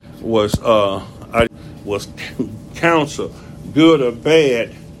was was counsel, good or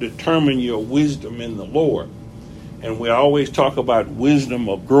bad. Determine your wisdom in the Lord. And we always talk about wisdom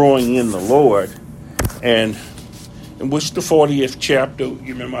or growing in the Lord. And what's the 40th chapter?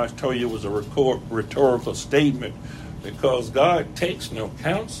 You remember I told you it was a rhetorical statement, because God takes no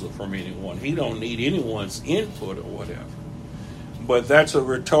counsel from anyone. He don't need anyone's input or whatever. But that's a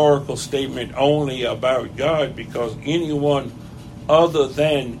rhetorical statement only about God, because anyone other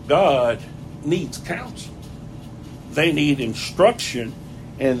than God needs counsel. They need instruction,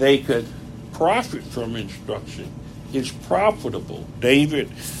 and they could profit from instruction. It's profitable. David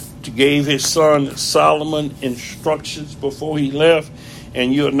gave his son Solomon instructions before he left,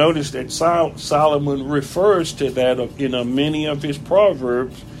 and you'll notice that Solomon refers to that in many of his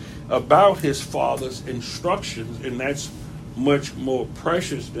proverbs about his father's instructions, and that's much more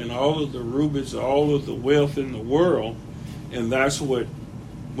precious than all of the rubies, all of the wealth in the world. And that's what,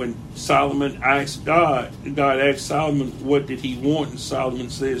 when Solomon asked God asked Solomon what did he want, and Solomon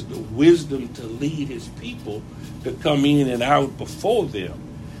says the wisdom to lead his people to come in and out before them.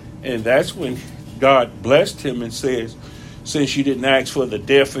 And that's when God blessed him and says, since you didn't ask for the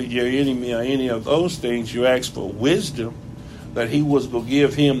death of your enemy or any of those things, you asked for wisdom, that he was going to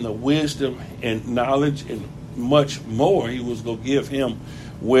give him the wisdom and knowledge and much more. He was going to give him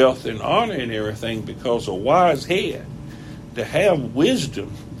wealth and honor and everything, because a wise head, to have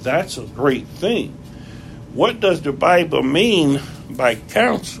wisdom, that's a great thing. What does the Bible mean by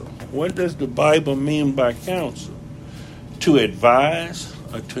counsel? What does the Bible mean by counsel? To advise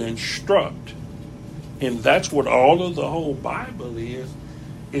or to instruct. And that's what all of the whole Bible is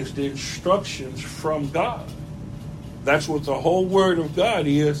the instructions from God. That's what the whole Word of God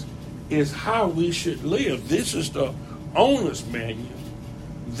is how we should live. This is the owner's manual.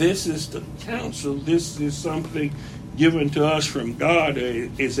 This is the counsel. This is something given to us from God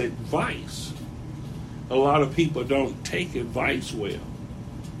as advice. A lot of people don't take advice well.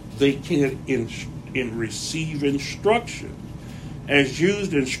 They can't receive instruction. As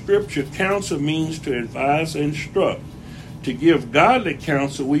used in Scripture, counsel means to advise and instruct. To give godly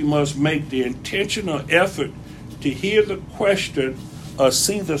counsel, we must make the intentional effort to hear the question or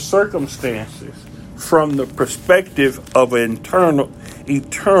see the circumstances from the perspective of an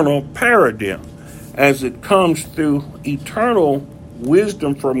eternal paradigm, as it comes through eternal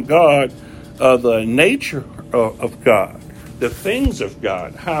wisdom from God, the nature of God, the things of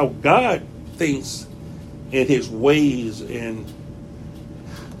God, how God thinks in his ways. And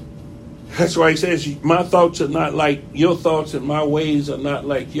that's why he says, my thoughts are not like your thoughts, and my ways are not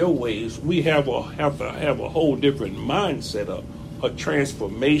like your ways. We have to have a whole different mindset, a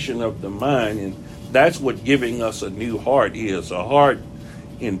transformation of the mind. And that's what giving us a new heart is. A heart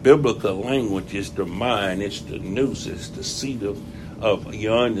in biblical language is the mind. It's the nous. It's the seat of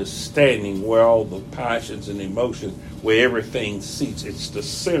your understanding, where all the passions and emotions, where everything seats. It's the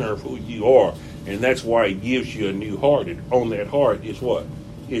center of who you are. And that's why it gives you a new heart. And on that heart is what?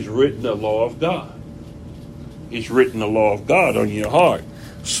 Is written the law of God. It's written the law of God on your heart.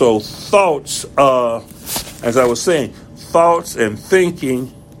 So thoughts, as I was saying, thoughts and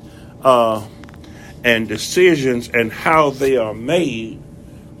thinking and decisions and how they are made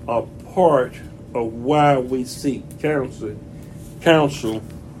are part of why we seek counsel. Counsel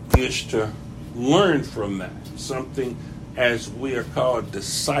is to learn from that. Something as we are called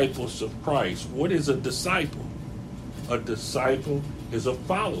disciples of Christ. What is a disciple? A disciple is a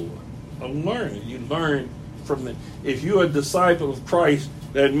follower, a learner. You learn from the. If you're a disciple of Christ,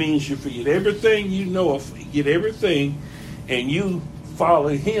 that means you forget everything you know, forget everything, and you follow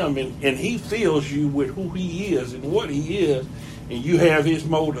him, and he fills you with who he is and what he is, and you have his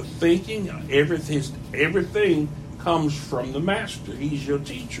mode of thinking. Everything comes from the master. He's your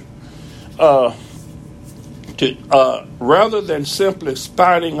teacher. Rather than simply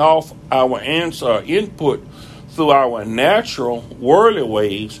spouting off our answer or input through our natural worldly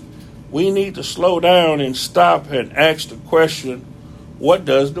ways, we need to slow down and stop and ask the question, what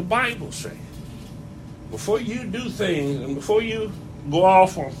does the Bible say? Before you do things and before you go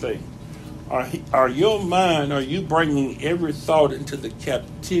off on things, are you bringing every thought into the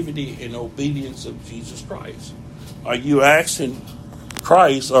captivity and obedience of Jesus Christ? Are you asking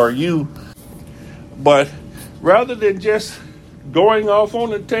Christ, but rather than just going off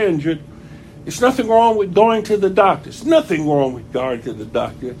on a tangent, it's nothing wrong with going to the doctor. There's nothing wrong with going to the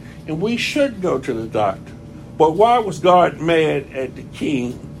doctor, and we should go to the doctor. But why was God mad at the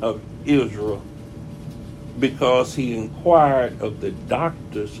king of Israel? Because he inquired of the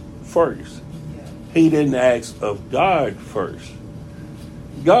doctors first. He didn't ask of God first.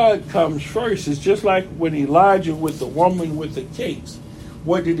 God comes first. It's just like when Elijah with the woman with the cakes.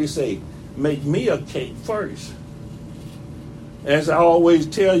 What did he say? Make me a cake first. As I always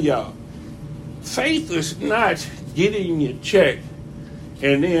tell y'all, faith is not getting your check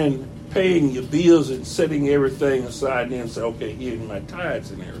and then paying your bills and setting everything aside and then say, okay, here's my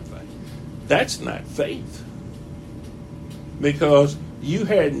tithes and everything. That's not faith. Because you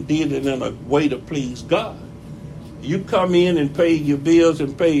hadn't did it in a way to please God. You come in and pay your bills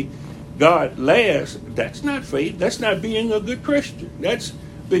and pay God last. That's not faith. That's not being a good Christian. That's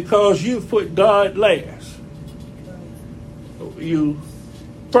because you put God last. You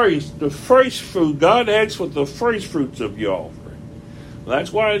first, the first fruit. God asks for the first fruits of your offering.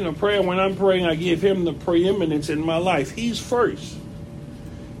 That's why in the prayer, when I'm praying, I give him the preeminence in my life. He's first.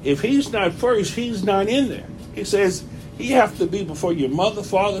 If he's not first, he's not in there. He says he has to be before your mother,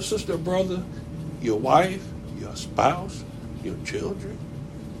 father, sister, brother, your wife, your spouse, your children,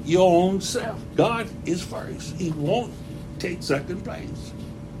 your own self. God is first. He won't take second place.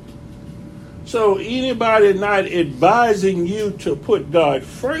 So anybody not advising you to put God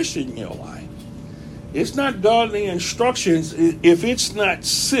first in your life, it's not godly instructions if it's not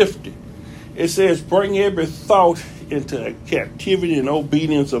sifted. It says, bring every thought into captivity and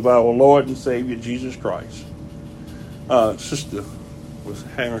obedience of our Lord and Savior Jesus Christ. Sister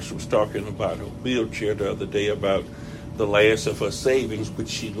Harris was talking about her wheelchair the other day, about the last of her savings, which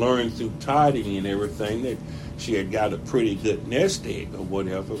she learned through tithing and everything, that she had got a pretty good nest egg or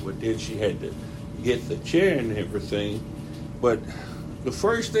whatever, but then she had to get the chair and everything. But the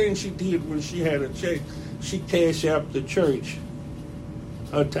first thing she did when she had a check, she cashed out the church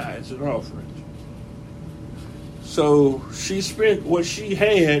her tithes and offerings. So she spent what she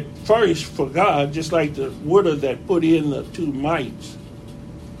had first for God, just like the widow that put in the 2 mites.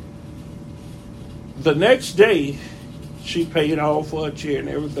 The next day, she paid all for her chair and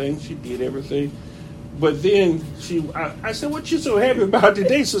everything. She did everything. But then I said, what you so happy about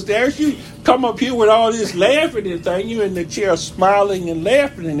today, Sister Harris? You come up here with all this laughing and thing. You in the chair smiling and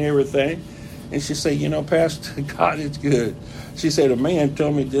laughing and everything. And she said, Pastor, God is good. She said, a man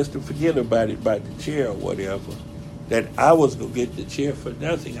told me just to forget about it, about the chair or whatever, that I was going to get the chair for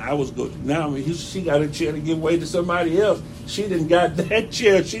nothing. She got a chair to give away to somebody else. She didn't got that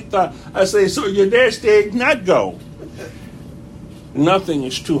chair. She thought, I say, so your nest egg not go. Nothing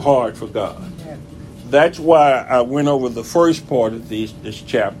is too hard for God. That's why I went over the first part of this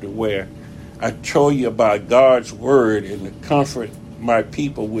chapter where I told you about God's word and to comfort my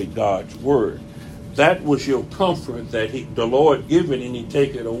people with God's word. That was your comfort that the Lord give it and he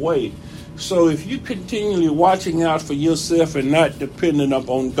take it away. So if you continually watching out for yourself and not depending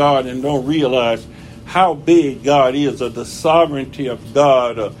upon God and don't realize how big God is, or the sovereignty of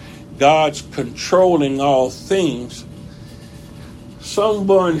God, or God's controlling all things,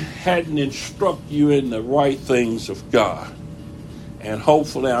 someone hadn't instructed you in the right things of God. And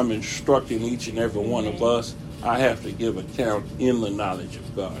hopefully I'm instructing each and every one of us. I have to give account in the knowledge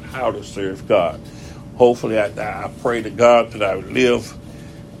of God, how to serve God. Hopefully I pray to God that I would live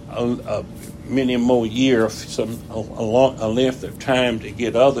many more years, a length of time to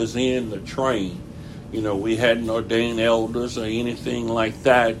get others in the train. We hadn't ordained elders or anything like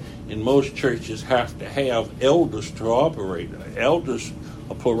that. And most churches have to have elders to operate. Elders,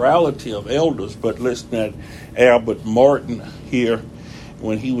 a plurality of elders, but listen at Albert Martin here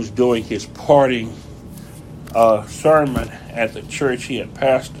when he was doing his parting sermon at the church he had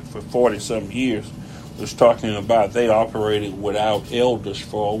pastored for 40-some years, was talking about they operated without elders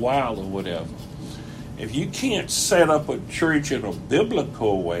for a while or whatever. If you can't set up a church in a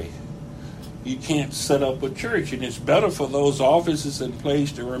biblical way, you can't set up a church. And it's better for those offices in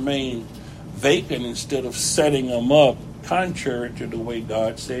place to remain vacant instead of setting them up contrary to the way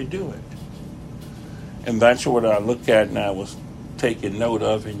God said do it. And that's what I look at and I was taking note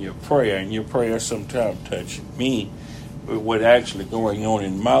of in your prayer. And your prayer sometimes touched me with what actually going on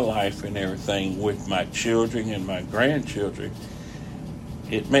in my life and everything with my children and my grandchildren.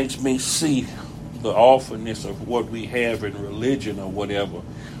 It makes me see the awfulness of what we have in religion or whatever.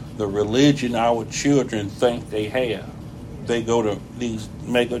 The religion our children think they have. They go to these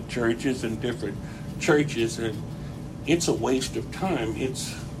mega churches and different churches, and it's a waste of time.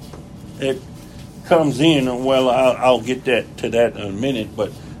 It comes in, and I'll get to that in a minute,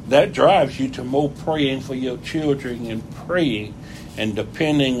 but that drives you to more praying for your children and praying and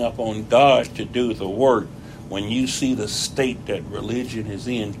depending upon God to do the work when you see the state that religion is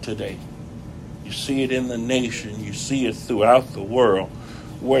in today. You see it in the nation. You see it throughout the world.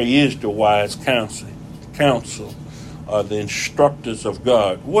 Where is the wise counsel? The instructors of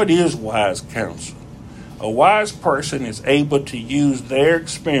God. What is wise counsel? A wise person is able to use their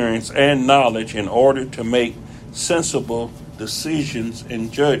experience and knowledge in order to make sensible decisions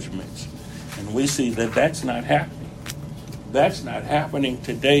and judgments. And we see that that's not happening. That's not happening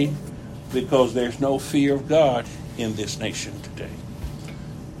today because there's no fear of God in this nation today.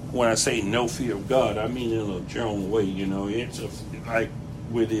 When I say no fear of God, I mean in a general way. It's like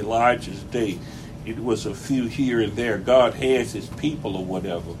with Elijah's day, it was a few here and there. God has his people or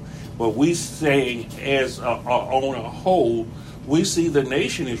whatever. But we say on a whole, we see the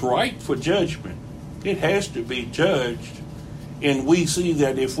nation is ripe for judgment. It has to be judged. And we see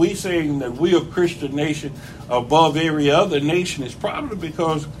that if we saying that we're a Christian nation above every other nation, it's probably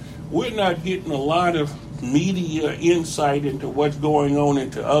because we're not getting a lot of media insight into what's going on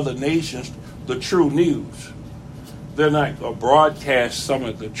into other nations, the true news. They're not going to broadcast some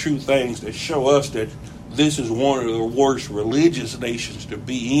of the true things that show us that this is one of the worst religious nations to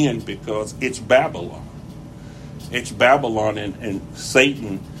be in because it's Babylon. It's Babylon and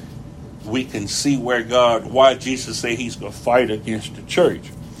Satan. We can see why Jesus said he's going to fight against the church.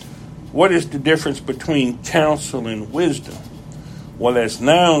 What is the difference between counsel and wisdom? Well, as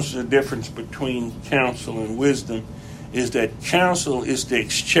nouns, the difference between counsel and wisdom is that counsel is the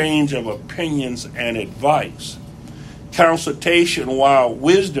exchange of opinions and advice. Consultation, while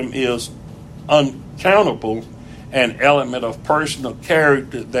wisdom is uncountable, an element of personal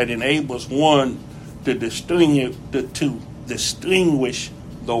character that enables one to distinguish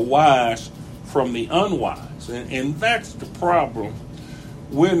the wise from the unwise. And that's the problem.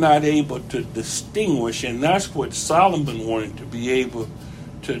 We're not able to distinguish, and that's what Solomon wanted, to be able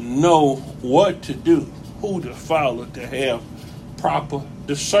to know what to do, who to follow, to have proper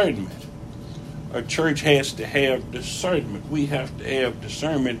discernment. A church has to have discernment. We have to have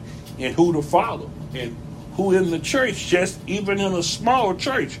discernment in who to follow and who in the church, just even in a small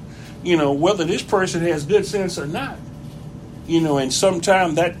church, whether this person has good sense or not. And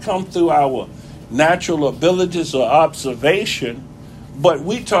sometimes that comes through our natural abilities or observation, but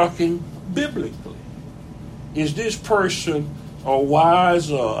we're talking biblically. Is this person a wise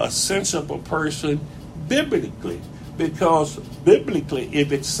or a sensible person biblically? Because biblically,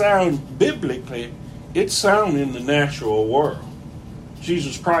 if it sounds biblically, it sounds in the natural world.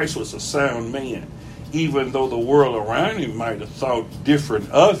 Jesus Christ was a sound man, even though the world around him might have thought different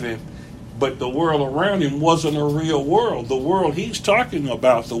of him. But the world around him wasn't a real world. The world he's talking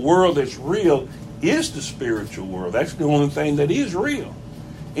about, the world that's real, is the spiritual world. That's the only thing that is real.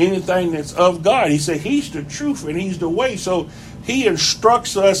 Anything that's of God. He said he's the truth and he's the way. So he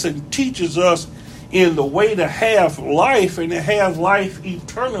instructs us and teaches us in the way to have life and to have life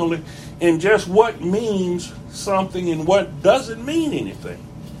eternally, and just what means something and what doesn't mean anything.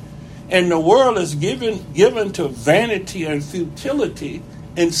 And the world is given to vanity and futility.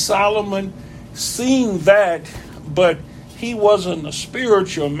 And Solomon seen that, but he wasn't a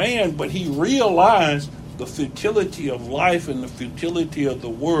spiritual man, but he realized the futility of life and the futility of the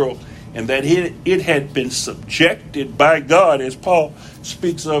world, and that it had been subjected by God, as Paul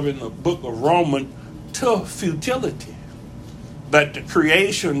speaks of in the book of Romans, to futility. That the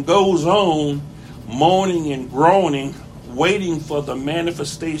creation goes on moaning and groaning, waiting for the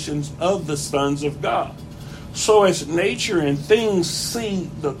manifestations of the sons of God. So as nature and things see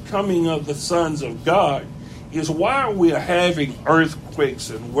the coming of the sons of God, is why we are having earthquakes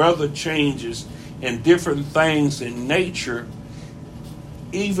and weather changes and different things in nature.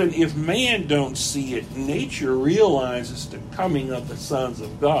 Even if man don't see it, nature realizes the coming of the sons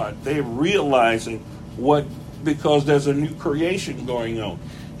of God. They're realizing because there's a new creation going on.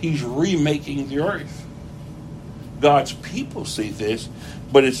 He's remaking the earth. God's people see this,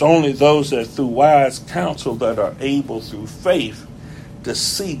 but it's only those that through wise counsel that are able through faith to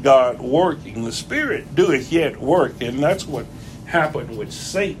see God working. The Spirit doeth yet work, and that's what happened with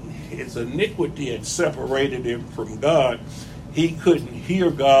Satan. His iniquity had separated him from God. He couldn't hear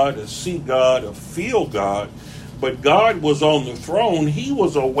God or see God or feel God, but God was on the throne. He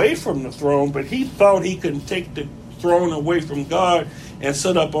was away from the throne, but he thought he could take the throne away from God and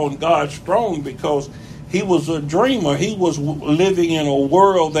sit up on God's throne because he was a dreamer. He was living in a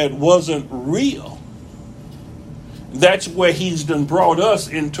world that wasn't real. That's where he's done brought us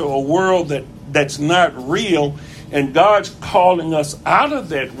into a world that's not real. And God's calling us out of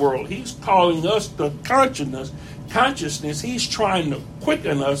that world. He's calling us to consciousness. He's trying to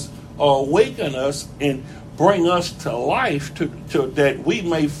quicken us or awaken us and bring us to life to that we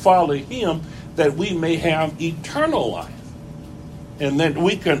may follow him, that we may have eternal life. And that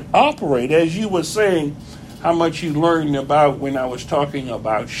we can operate, as you were saying, how much you learned about when I was talking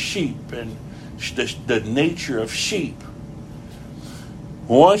about sheep and the nature of sheep.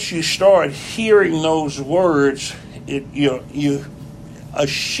 Once you start hearing those words, a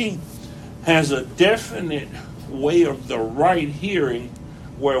sheep has a definite way of the right hearing,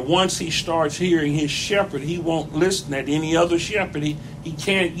 where once he starts hearing his shepherd, he won't listen at any other shepherd. He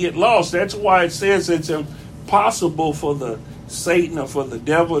can't get lost. That's why it says it's impossible for the Satan or for the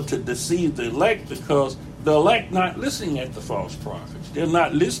devil to deceive the elect, because the elect not listening at the false prophets. They're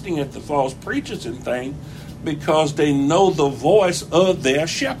not listening at the false preachers and things, because they know the voice of their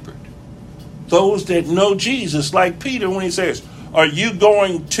shepherd. Those that know Jesus, like Peter when he says, "Are you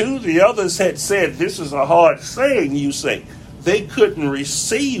going to?" The others had said, "This is a hard saying you say." They couldn't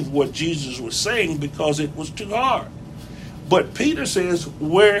receive what Jesus was saying because it was too hard. But Peter says,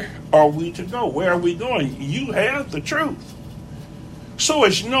 "Where are we to go? Where are we going? You have the truth." So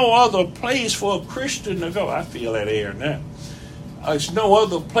it's no other place for a Christian to go. I feel that air now. It's no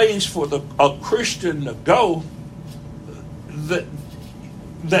other place for a Christian to go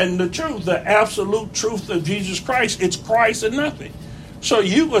than the truth, the absolute truth of Jesus Christ. It's Christ and nothing. So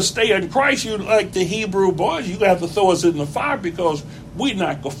you will stay in Christ. You, like the Hebrew boys, you have to throw us in the fire, because we're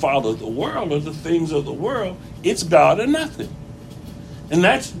not going to follow the world or the things of the world. It's God or nothing. And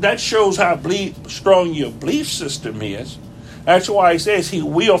that shows how strong your belief system is. That's why he says he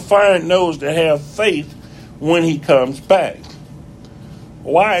will find those that have faith when he comes back.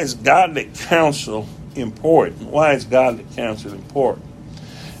 Why is godly counsel important? Why is godly counsel important?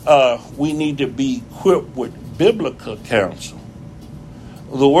 We need to be equipped with biblical counsel.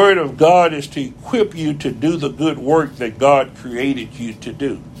 The Word of God is to equip you to do the good work that God created you to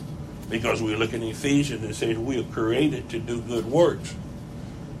do. Because we look in Ephesians and says we are created to do good works.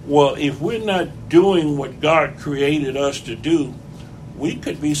 Well, if we're not doing what God created us to do, we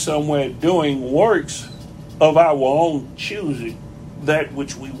could be somewhere doing works of our own choosing, that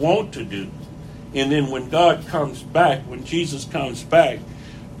which we want to do. And then when God comes back, when Jesus comes back,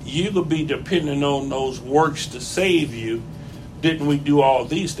 you will be depending on those works to save you. Didn't we do all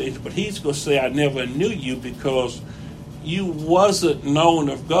these things? But he's going to say, "I never knew you," because you wasn't known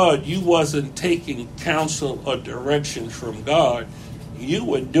of God. You wasn't taking counsel or direction from God. You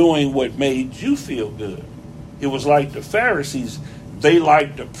were doing what made you feel good. It was like the Pharisees. They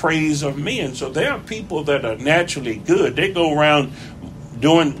like the praise of men. So there are people that are naturally good. They go around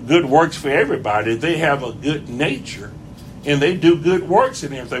doing good works for everybody. They have a good nature, and they do good works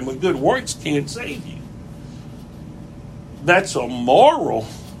and everything. But good works can't save you. That's a moral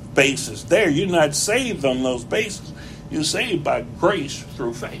basis there. You're not saved on those bases. You're saved by grace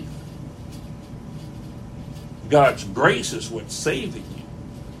through faith. God's grace is what's saving you,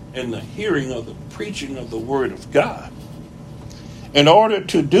 and the hearing of the preaching of the Word of God. In order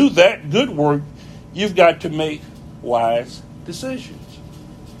to do that good work, you've got to make wise decisions.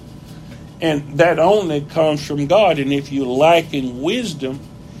 And that only comes from God. And if you lack in wisdom,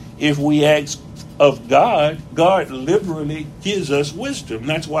 if we ask of God, God liberally gives us wisdom.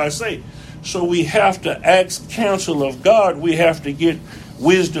 That's why I say, so we have to ask counsel of God. We have to get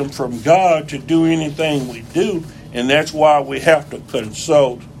wisdom from God to do anything we do. And that's why we have to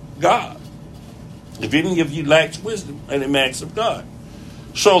consult God. If any of you lacks wisdom, let him ask of God.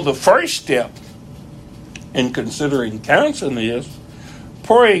 So the first step in considering counsel is,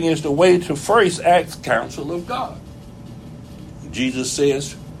 praying is the way to first ask counsel of God. Jesus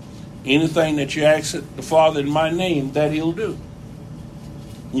says, anything that you ask the Father in my name, that he'll do.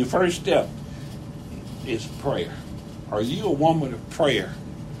 Your first step is prayer. Are you a woman of prayer?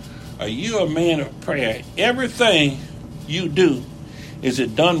 Are you a man of prayer? Everything you do, is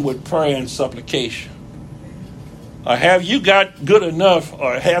it done with prayer and supplication? Or have you got good enough,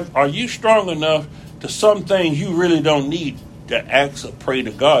 or are you strong enough to some things you really don't need to ask or pray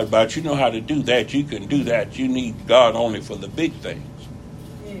to God about? You know how to do that. You can do that. You need God only for the big things.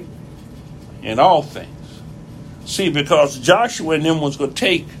 In all things. See, because Joshua and them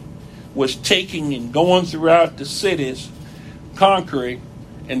was taking and going throughout the cities, conquering,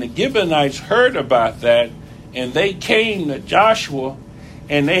 and the Gibeonites heard about that, and they came to Joshua,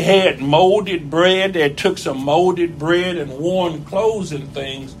 and they had molded bread. They took some molded bread and worn clothes and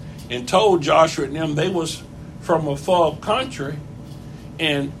things, and told Joshua and them they was from a far country,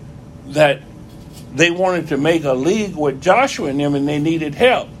 and that they wanted to make a league with Joshua and them, and they needed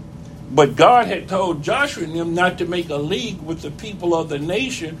help. But God had told Joshua and them not to make a league with the people of the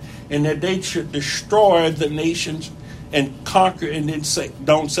nation, and that they should destroy the nations and conquer, and then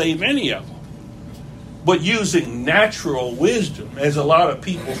don't save any of them. But using natural wisdom, as a lot of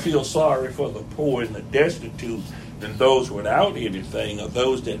people feel sorry for the poor and the destitute and those without anything, or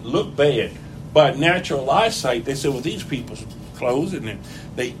those that look bad. By natural eyesight, they say, well, these people's clothes, and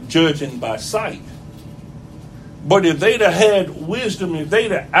they judging by sight. But if they'd have had wisdom, if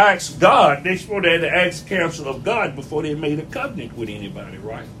they'd have asked God, they're supposed to have asked counsel of God before they made a covenant with anybody,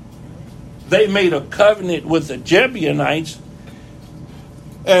 right? They made a covenant with the Jebusites,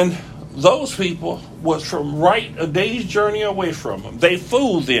 and those people was from right a day's journey away from them. They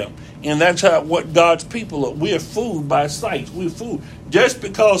fooled them. And that's what God's people are. We're fooled by sight. We're fooled. Just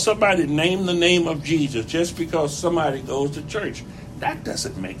because somebody named the name of Jesus, just because somebody goes to church, that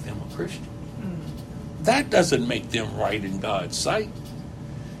doesn't make them a Christian. That doesn't make them right in God's sight.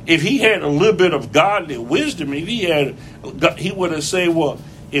 If he had a little bit of godly wisdom, he would have said, well,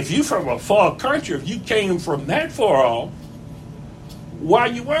 if you from a far country, if you came from that far off, why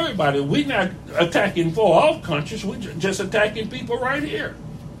you worry about it? We're not attacking far off countries. We're just attacking people right here.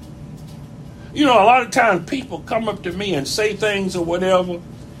 You know, a lot of times people come up to me and say things or whatever,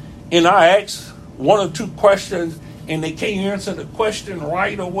 and I ask one or two questions, and they can't answer the question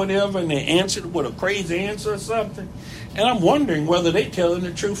right or whatever, and they answer it with a crazy answer or something. And I'm wondering whether they're telling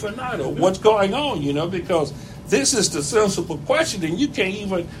the truth or not, or what's going on, because this is the sensible question, and you can't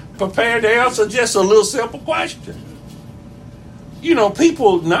even prepare to answer just a little simple question.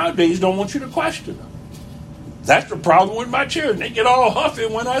 People nowadays don't want you to question them. That's the problem with my children. They get all huffy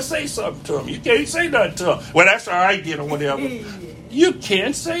when I say something to them. You can't say nothing to them. Well, that's all right, or whatever. You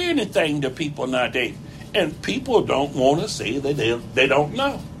can't say anything to people nowadays. And people don't want to say that they don't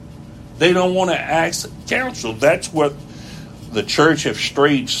know. They don't want to ask counsel. That's what the church have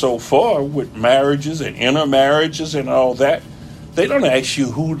strayed so far with marriages and intermarriages and all that. They don't ask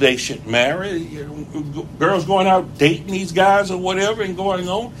you who they should marry. Girls going out dating these guys or whatever and going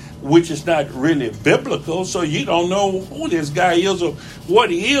on, which is not really biblical. So you don't know who this guy is or what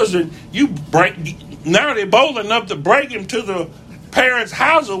he is. And now they're bold enough to bring him to the parents'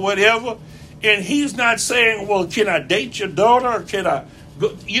 house or whatever. And he's not saying, well, can I date your daughter? Or can I go?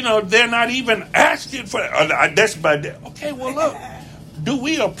 They're not even asking for that. That's about that. Okay, well, look, do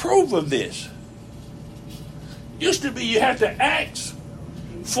we approve of this? Used to be you had to ask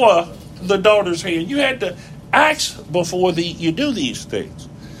for the daughter's hand. You had to ask before you do these things.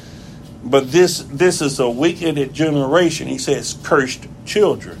 But this is a wicked generation. He says cursed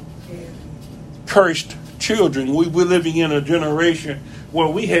children. Cursed children. We're living in a generation where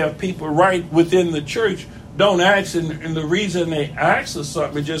we have people right within the church don't ask, and the reason they ask for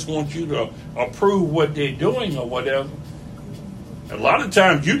something, they just want you to approve what they're doing or whatever. A lot of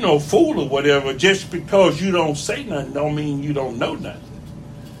times fool or whatever, just because you don't say nothing don't mean you don't know nothing.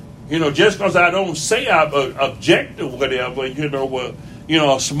 Just because I don't say I object or whatever,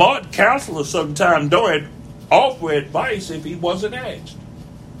 a smart counselor sometimes don't offer advice if he wasn't asked.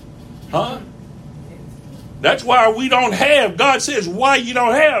 Huh? That's why we don't have. God says, why you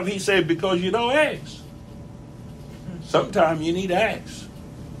don't have? He said, because you don't ask. Sometimes you need to ask.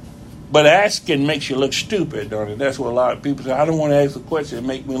 But asking makes you look stupid, don't it? That's what a lot of people say. I don't want to ask a question that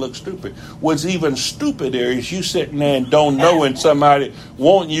make me look stupid. What's even stupider is you sitting there and don't know, and somebody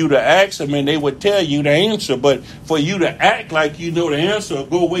want you to ask them, and they would tell you the answer. But for you to act like you know the answer, or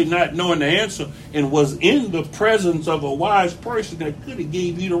go away not knowing the answer, and was in the presence of a wise person that could have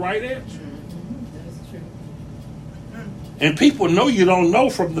gave you the right answer. That's true. And people know you don't know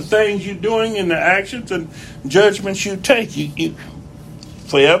from the things you're doing and the actions and judgments you take. You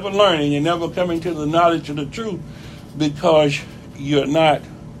forever learning and never coming to the knowledge of the truth because you're not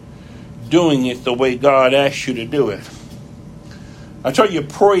doing it the way God asked you to do it. I tell you,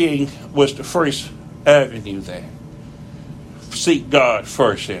 praying was the first avenue there. Seek God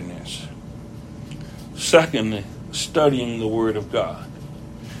first in this. Secondly, studying the Word of God.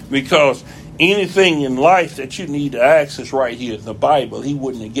 Because anything in life that you need to access right here in the Bible, He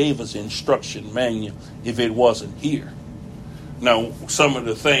wouldn't have gave us instruction manual if it wasn't here. Now, some of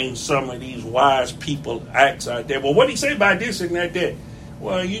the things some of these wise people ask out there, well, what do you say about this and that?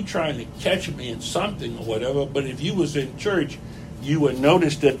 Well, you trying to catch me in something or whatever, but if you was in church, you would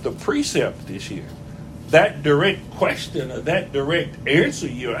notice that the precept is here. That direct question or that direct answer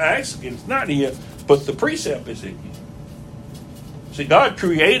you're asking is not here, but the precept is in here. See, God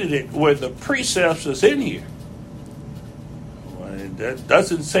created it where the precepts is in here. Well, that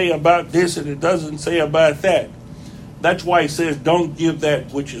doesn't say about this and it doesn't say about that. That's why He says don't give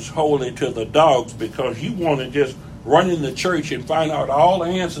that which is holy to the dogs, because you want to just run in the church and find out all the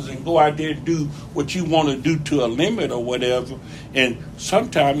answers and go out there and do what you want to do to a limit or whatever. And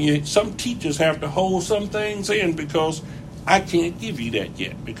sometimes some teachers have to hold some things in because I can't give you that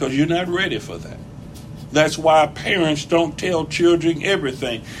yet because you're not ready for that. That's why parents don't tell children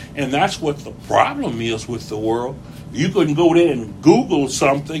everything. And that's what the problem is with the world. You can go there and Google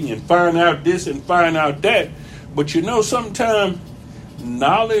something and find out this and find out that. But sometimes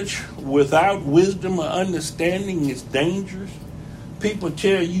knowledge without wisdom or understanding is dangerous. People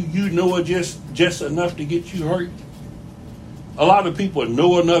tell you you know it just enough to get you hurt. A lot of people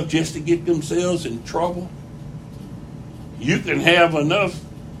know enough just to get themselves in trouble. You can have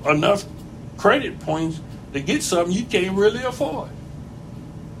enough credit points to get something you can't really afford.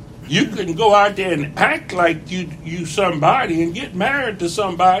 You can go out there and act like you somebody and get married to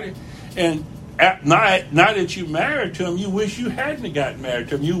somebody, and now that you married to him, you wish you hadn't gotten married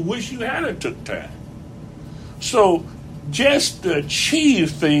to him. You wish you hadn't took time. So just to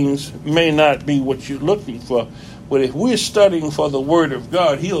achieve things may not be what you're looking for, but if we're studying for the Word of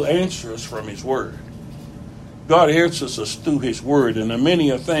God, He'll answer us from His Word. God answers us through His Word, and in many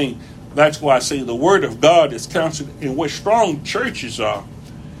a thing, that's why I say the Word of God is counseled. And where strong churches are,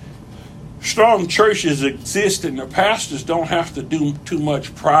 strong churches exist, and the pastors don't have to do too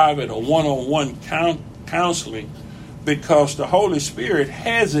much private or one-on-one counseling, because the Holy Spirit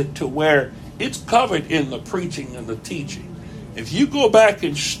has it to where it's covered in the preaching and the teaching. If you go back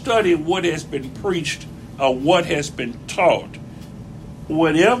and study what has been preached or what has been taught,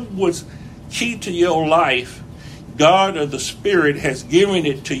 whatever was key to your life, God or the Spirit has given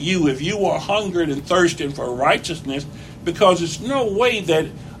it to you if you are hungering and thirsting for righteousness, because there's no way that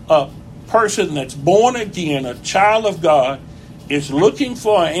a person that's born again, a child of God, is looking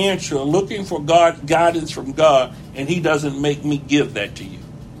for an answer, looking for guidance from God, and He doesn't make me give that to you,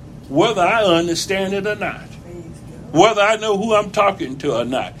 whether I understand it or not, whether I know who I'm talking to or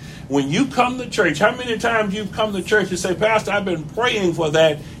not. When you come to church, how many times you've come to church and say, Pastor, I've been praying for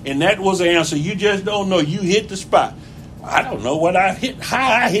that, and that was the answer. You just don't know. You hit the spot. I don't know what I hit, how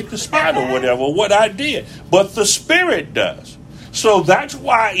I hit the spot or whatever, what I did. But the Spirit does. So that's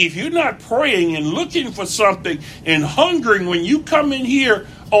why if you're not praying and looking for something and hungering when you come in here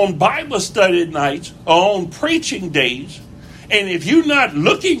on Bible study nights or on preaching days, and if you're not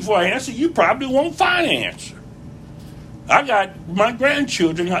looking for an answer, you probably won't find an answer. I got my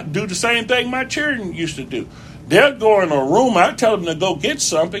grandchildren do the same thing my children used to do. They'll go in a room, I tell them to go get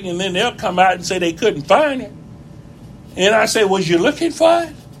something, and then they'll come out and say they couldn't find it. And I say, was you looking for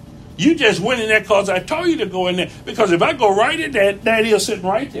it? You just went in there because I told you to go in there. Because if I go right in there, Daddy's sitting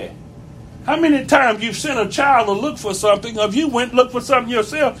right there. How many times you've sent a child to look for something, or if you went and looked for something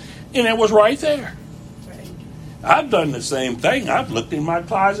yourself, and it was right there? I've done the same thing. I've looked in my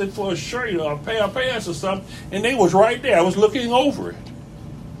closet for a shirt or a pair of pants or something, and they was right there. I was looking over it.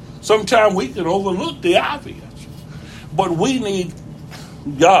 Sometimes we can overlook the obvious. But we need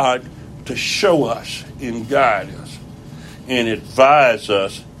God to show us and guide us and advise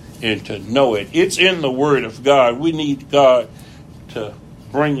us and to know it. It's in the Word of God. We need God to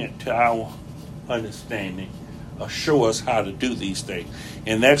bring it to our understanding or show us how to do these things.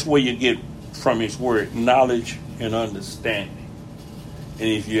 And that's where you get from His Word knowledge and understanding. And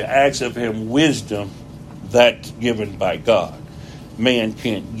if you ask of Him wisdom, that's given by God. Man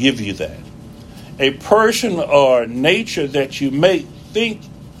can't give you that. A person or nature that you may think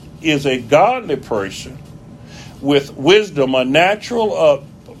is a godly person with wisdom, a natural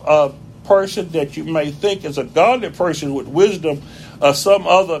person that you may think is a godly person with wisdom or some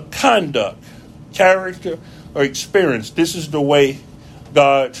other conduct, character, or experience. This is the way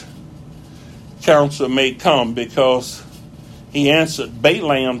God's counsel may come, because He answered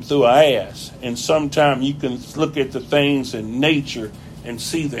Balaam through an ass. And sometimes you can look at the things in nature and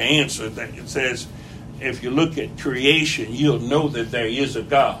see the answer. That it says, if you look at creation, you'll know that there is a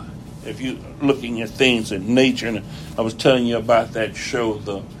God. If you're looking at things in nature, and I was telling you about that show,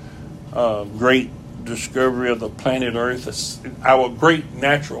 the great discovery of the planet Earth. Our great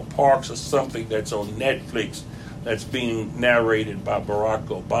natural parks are something that's on Netflix that's being narrated by Barack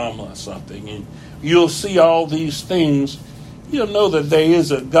Obama or something. And you'll see all these things. You'll know that there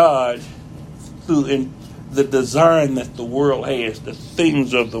is a God in the design that the world has, the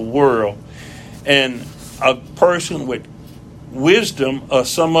things of the world. And a person with wisdom or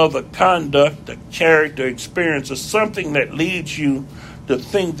some other conduct, a character, experience, or something that leads you to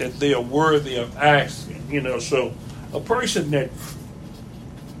think that they are worthy of asking. So a person that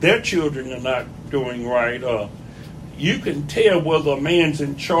their children are not doing right, you can tell whether a man's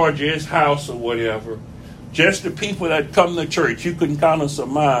in charge of his house or whatever. Just the people that come to church, you can kind of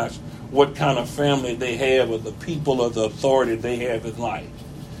surmise what kind of family they have or the people or the authority they have in life.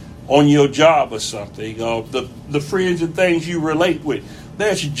 On your job or something, the friends and things you relate with.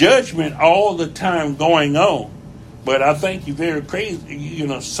 There's judgment all the time going on. But I think you're very crazy.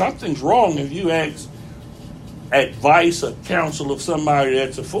 Something's wrong if you ask advice or counsel of somebody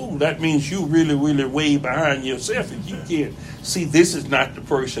that's a fool. That means you really, really way behind yourself if you can't see this is not the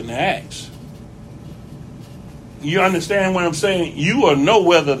person to ask. You understand what I'm saying? You will know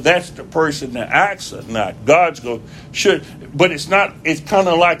whether that's the person that acts or not. God's should, but it's not. It's kind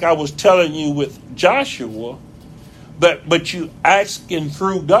of like I was telling you with Joshua. but you asking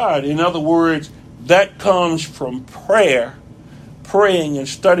through God. In other words, that comes from prayer, praying and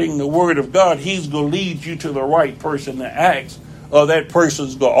studying the Word of God. He's going to lead you to the right person to ask, or that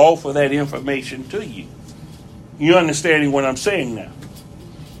person's going to offer that information to you. You understanding what I'm saying now?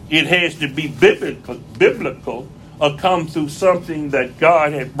 It has to be biblical or come through something that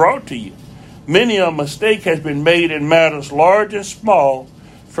God had brought to you. Many a mistake has been made in matters large and small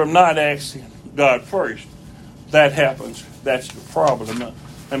from not asking God first. That happens. That's the problem. Now,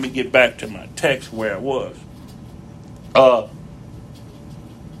 let me get back to my text where I was.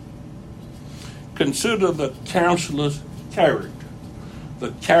 Consider the counselor's character.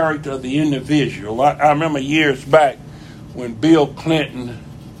 The character of the individual. I remember years back when Bill Clinton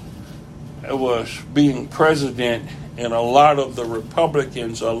was being president, and a lot of the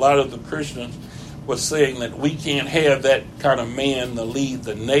Republicans, a lot of the Christians were saying that we can't have that kind of man to lead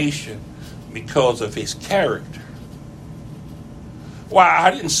the nation because of his character. Well,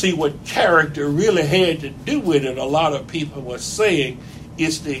 I didn't see what character really had to do with it. A lot of people were saying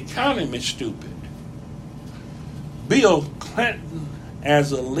it's the economy stupid. Bill Clinton,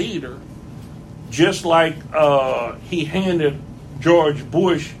 as a leader, just like he handed George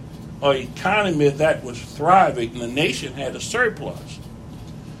Bush an economy that was thriving, the nation had a surplus.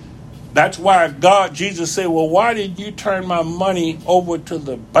 That's why Jesus said, well, why did you turn my money over to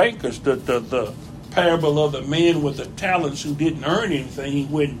the bankers? The parable of the man with the talents who didn't earn anything. He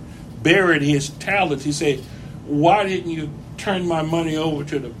went and buried his talents. He said, why didn't you turn my money over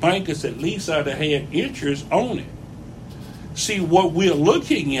to the bankers? At least I'd have had interest on it. See, what we're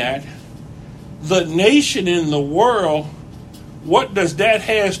looking at, the nation in the world, what does that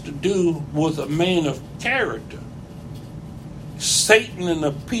has to do with a man of character? Satan and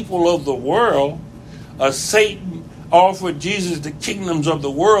the people of the world, Satan offered Jesus the kingdoms of the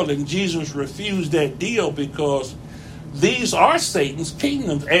world, and Jesus refused that deal because these are Satan's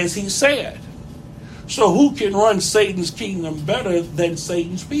kingdoms, as he said. So who can run Satan's kingdom better than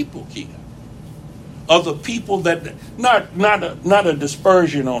Satan's people can? Other people that, not a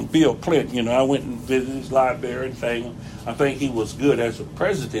dispersion on Bill Clinton. I went and visited his library and thing. I think he was good as a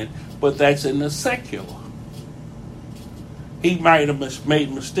president, but that's in the secular. He might have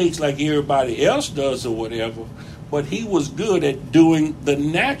made mistakes like everybody else does or whatever, but he was good at doing the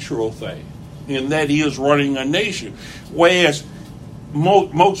natural thing, and that is running a nation. Whereas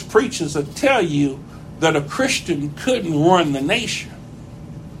most preachers will tell you that a Christian couldn't run the nation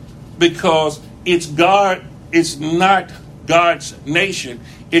because it's God, it's not God's nation,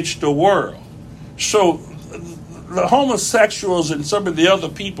 it's the world. So the homosexuals and some of the other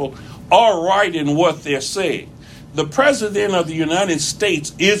people are right in what they're saying. The president of the United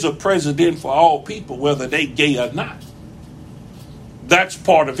States is a president for all people, whether they gay or not. That's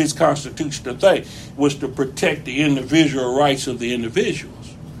part of his constitutional thing, was to protect the individual rights of the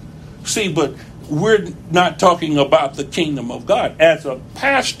individuals. See, but we're not talking about the kingdom of God. As a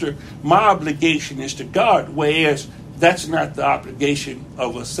pastor, my obligation is to God, whereas that's not the obligation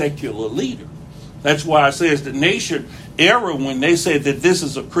of a secular leader. That's why it says the nation era, when they said that this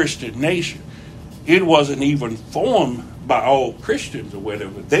is a Christian nation, it wasn't even formed by all Christians or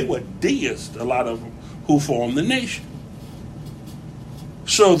whatever. They were deists, a lot of them, who formed the nation.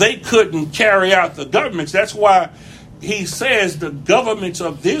 So they couldn't carry out the governments. That's why he says the governments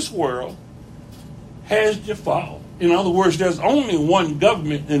of this world has to fall. In other words, there's only one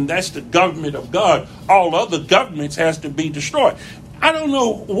government, and that's the government of God. All other governments has to be destroyed. I don't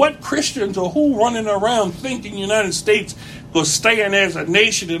know what Christians or who running around thinking United States will stand as a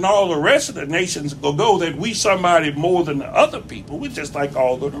nation and all the rest of the nations will go that we somebody more than the other people. We're just like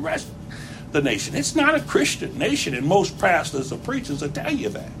all of the rest of the nation. It's not a Christian nation, and most pastors or preachers will tell you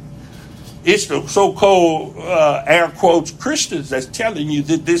that. It's the so-called, air quotes, Christians that's telling you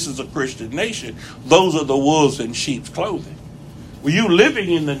that this is a Christian nation. Those are the wolves in sheep's clothing. When you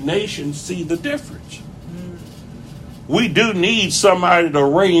living in the nation, see the difference. We do need somebody to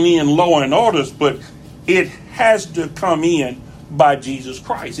rein in law and orders, but it has to come in by Jesus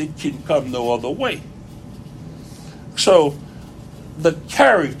Christ. It can come no other way. So, the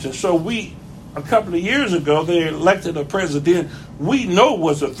character. So a couple of years ago, they elected a president we know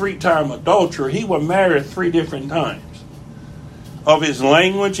was a 3-time adulterer. He was married 3 different times. Of his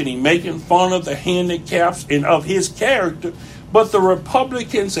language, and he making fun of the handicaps and of his character. But the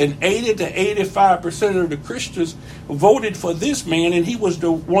Republicans and 80 to 85% of the Christians voted for this man, and he was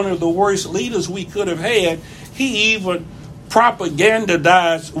one of the worst leaders we could have had. He even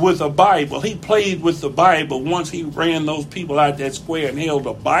propagandized with the Bible. He played with the Bible once he ran those people out that square and held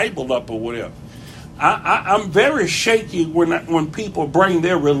the Bible up or whatever. I'm very shaky when people bring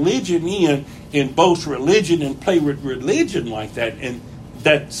their religion in and boast religion and play with religion like that, and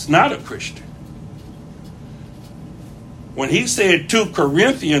that's not a Christian. When he said to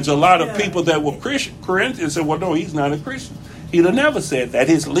Corinthians, a lot of people that were Christian, Corinthians said, well, no, he's not a Christian. He'd have never said that.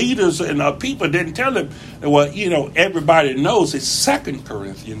 His leaders and people didn't tell him. Well, everybody knows it's 2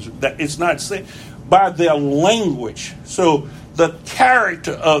 Corinthians. That it's not said by their language. So the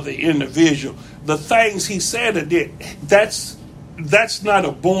character of the individual, the things he said or did, that's not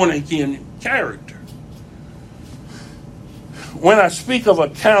a born-again character. When I speak of a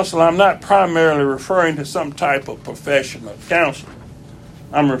counselor, I'm not primarily referring to some type of professional counselor.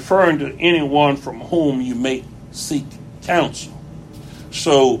 I'm referring to anyone from whom you may seek counsel.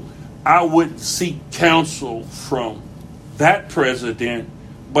 So I would seek counsel from that president,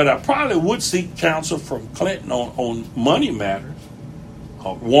 but I probably would seek counsel from Clinton on money matters,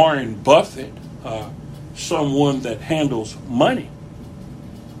 Warren Buffett, someone that handles money.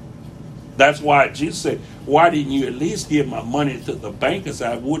 That's why Jesus said, why didn't you at least give my money to the bankers?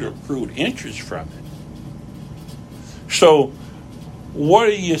 I would have accrued interest from it. So what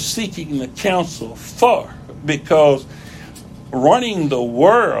are you seeking the counsel for? Because running the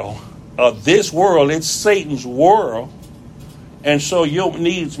world, this world, it's Satan's world. And so your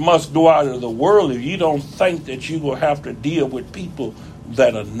needs must go out of the world if you don't think that you will have to deal with people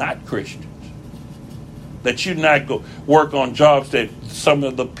that are not Christians. That you not go work on jobs that some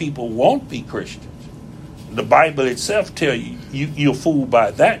of the people won't be Christians. The Bible itself tell you're fooled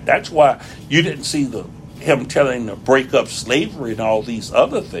by that. That's why you didn't see him telling to break up slavery and all these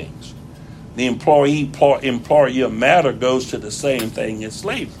other things. The employee-employer matter goes to the same thing as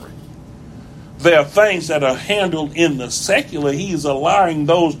slavery. There are things that are handled in the secular. He's allowing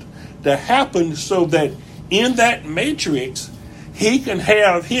those to happen so that in that matrix, he can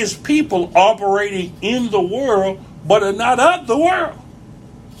have his people operating in the world, but are not of the world.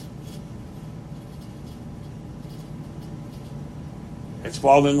 It's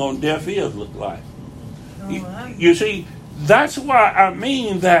falling on deaf ears, look like. You see, that's why I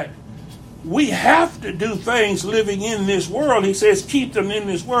mean that we have to do things living in this world. He says keep them in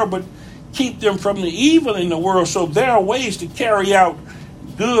this world, but keep them from the evil in the world. So there are ways to carry out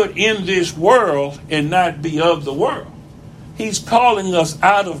good in this world and not be of the world. He's calling us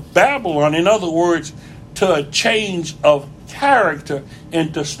out of Babylon, in other words, to a change of character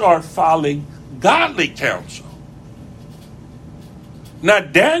and to start following godly counsel. Now,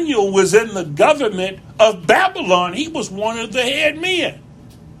 Daniel was in the government of Babylon. He was one of the head men.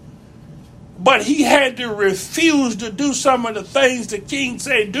 But he had to refuse to do some of the things the king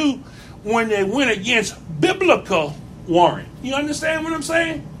said do when they went against biblical warrant. You understand what I'm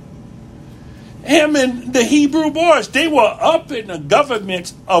saying? Him and the Hebrew boys, they were up in the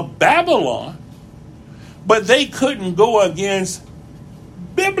government of Babylon, but they couldn't go against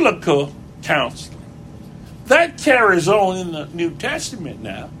biblical counseling. That carries on in the New Testament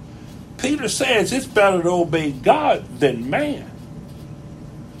now. Peter says it's better to obey God than man.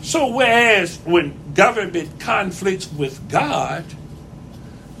 So whereas when government conflicts with God,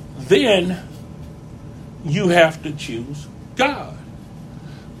 then you have to choose God.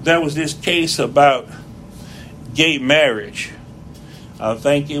 There was this case about gay marriage. I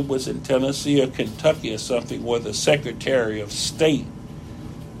think it was in Tennessee or Kentucky or something, where the Secretary of State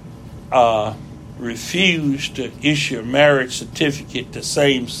refused to issue a marriage certificate to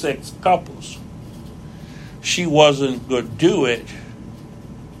same-sex couples. She wasn't going to do it,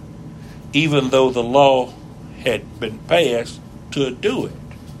 even though the law had been passed to do it.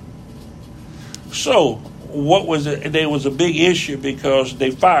 So, what was it? There was a big issue because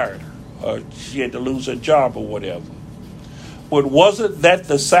they fired her. She had to lose her job or whatever. But wasn't that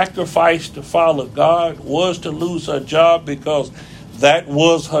the sacrifice to follow God was to lose her job, because that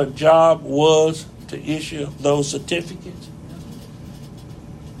was her job, was to issue those certificates?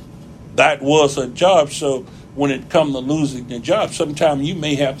 That was her job. So when it comes to losing the job, sometimes you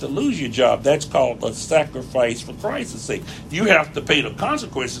may have to lose your job. That's called a sacrifice for Christ's sake. You have to pay the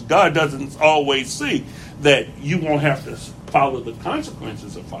consequences. God doesn't always see that you won't have to follow the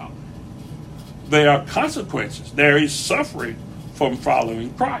consequences of following. There are consequences. There is suffering from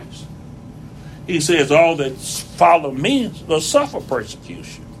following Christ. He says all that follow me will suffer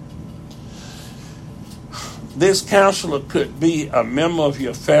persecution. This counselor could be a member of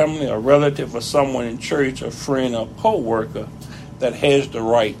your family, a relative, or someone in church, a friend, or co-worker that has the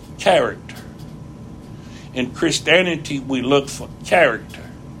right character. In Christianity, we look for character.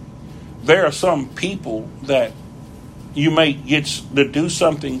 There are some people that you may get to do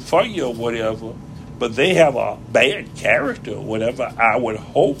something for you or whatever, but they have a bad character or whatever. I would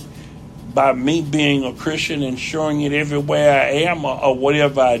hope by me being a Christian and showing it everywhere I am or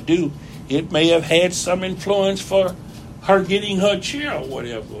whatever I do, it may have had some influence for her getting her chair or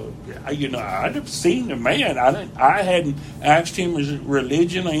whatever. I'd seen the man. I hadn't asked him his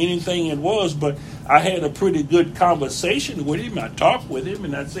religion or anything it was, but I had a pretty good conversation with him. I talked with him,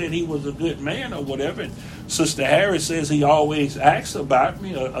 and I said he was a good man or whatever. And Sister Harris says he always asks about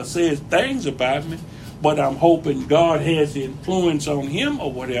me or says things about me, but I'm hoping God has the influence on him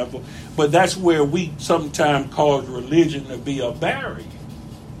or whatever. But that's where we sometimes cause religion to be a barrier.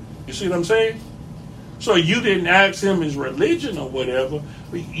 You see what I'm saying? So you didn't ask him his religion or whatever.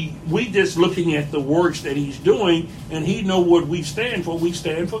 We just looking at the works that he's doing, and he know what we stand for. We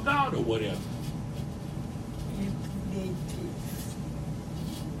stand for God or whatever.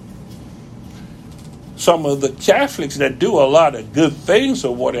 Some of the Catholics that do a lot of good things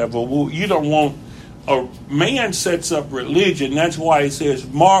or whatever, you don't want a man sets up religion. That's why he says,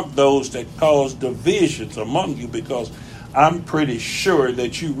 mark those that cause divisions among you, because I'm pretty sure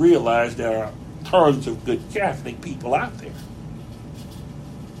that you realize there are tons of good Catholic people out there.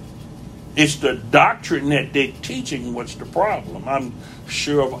 It's the doctrine that they're teaching what's the problem. I'm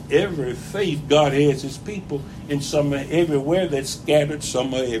sure of every faith, God has his people, and some are everywhere that's scattered,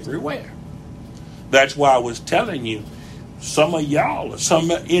 some are everywhere. That's why I was telling you, some of y'all,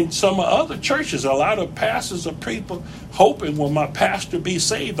 some in some other churches, a lot of pastors are people hoping, well, my pastor be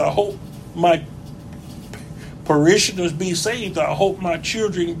saved. I hope my parishioners be saved. I hope my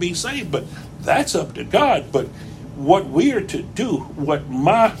children be saved. But that's up to God. But what we are to do, what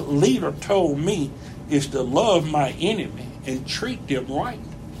my leader told me, is to love my enemy and treat them right.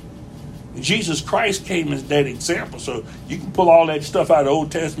 Jesus Christ came as that example. So you can pull all that stuff out of the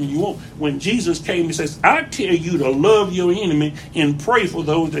Old Testament you want. When Jesus came, he says, I tell you to love your enemy and pray for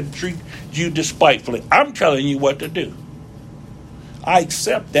those that treat you despitefully. I'm telling you what to do. I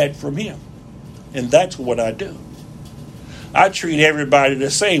accept that from him. And that's what I do. I treat everybody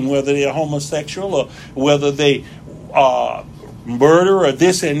the same, whether they're homosexual or whether they murder or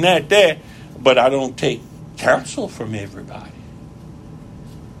this and that. But I don't take counsel from everybody.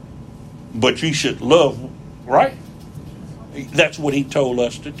 But you should love, right? That's what he told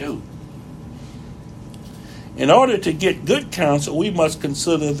us to do. In order to get good counsel, we must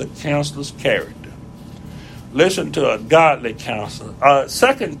consider the counselor's character. Listen to a godly counselor.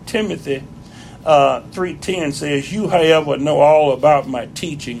 2 Timothy 3:10 says, you, however, know all about my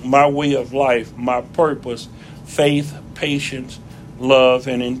teaching, my way of life, my purpose, faith, patience, love,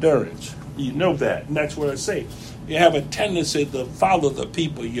 and endurance. You know that, and that's what I say. You have a tendency to follow the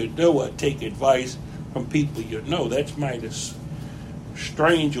people you know or take advice from people you know. That's mighty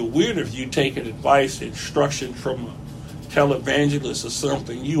strange or weird if you take advice, instruction from a televangelist or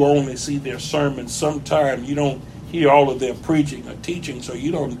something. You only see their sermons sometime. You don't hear all of their preaching or teaching, so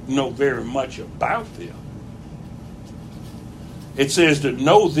you don't know very much about them. It says to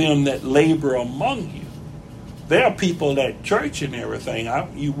know them that labor among you. There are people at church and everything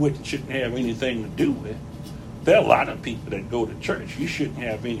you shouldn't have anything to do with. There are a lot of people that go to church you shouldn't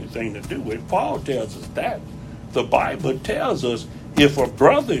have anything to do with. Paul tells us that. The Bible tells us if a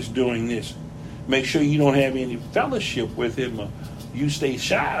brother's doing this, make sure you don't have any fellowship with him or you stay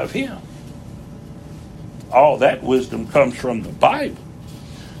shy of him. All that wisdom comes from the Bible.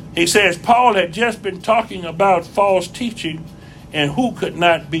 He says Paul had just been talking about false teaching and who could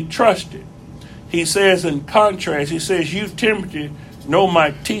not be trusted. He says in contrast, he says, you, Timothy, know my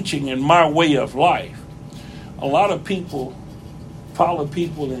teaching and my way of life. A lot of people follow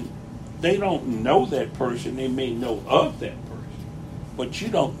people and they don't know that person. They may know of that person, but you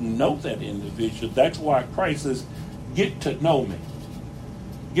don't know that individual. That's why Christ says, get to know me.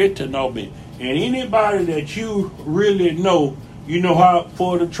 Get to know me. And anybody that you really know, you know how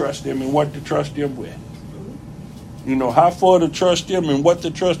far to trust them and what to trust them with. You know how far to trust them and what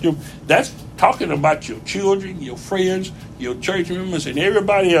to trust them. That's talking about your children, your friends, your church members, and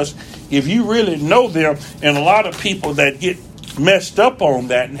everybody else. If you really know them, and a lot of people that get messed up on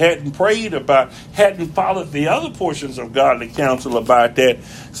that and hadn't prayed about, hadn't followed the other portions of godly counsel about that,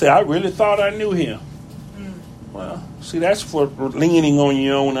 say, I really thought I knew him. Well, see, that's for leaning on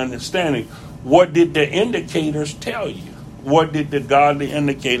your own understanding. What did the indicators tell you? What did the godly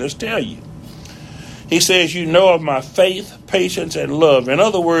indicators tell you? He says, you know of my faith, patience, and love. In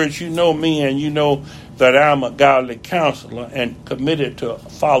other words, you know me and you know that I'm a godly counselor and committed to a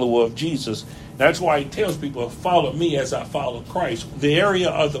follower of Jesus. That's why he tells people, follow me as I follow Christ. The area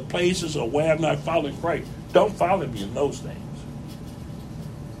of the places or where I'm not following Christ, don't follow me in those things.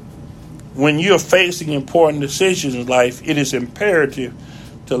 When you're facing important decisions in life, it is imperative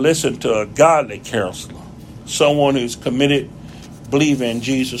to listen to a godly counselor, someone who's committed, believing in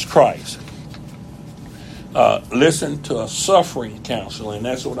Jesus Christ. Listen to a suffering counselor, and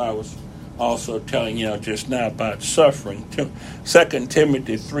that's what I was also telling you just now about suffering. 2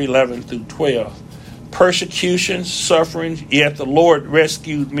 Timothy 3:11 through 12. Persecutions, sufferings, yet the Lord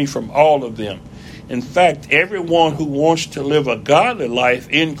rescued me from all of them. In fact, everyone who wants to live a godly life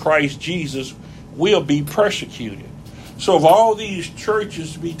in Christ Jesus will be persecuted. So if all these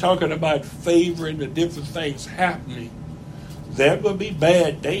churches be talking about favor and the different things happening, there will be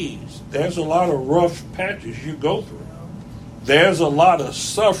bad days. There's a lot of rough patches you go through. There's a lot of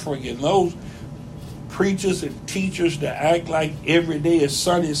suffering, and those preachers and teachers that act like every day is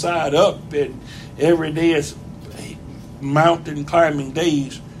sunny side up and every day is mountain climbing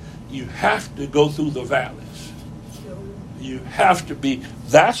days, you have to go through the valleys. You have to be.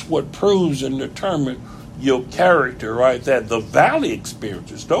 That's what proves and determines your character right there. The valley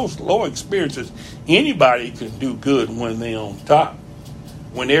experiences, those low experiences, anybody can do good when they're on top.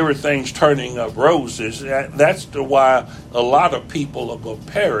 When everything's turning up roses, that's why a lot of people are going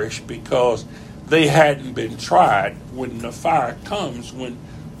to perish, because they hadn't been tried. When the fire comes, when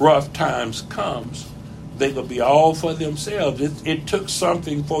rough times comes, they're going to be all for themselves. It took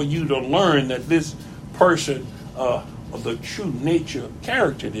something for you to learn that this person, the true nature,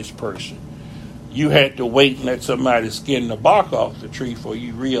 character of this person. You had to wait and let somebody skin the bark off the tree before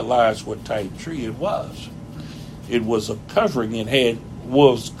you realized what type of tree it was. It was a covering. It had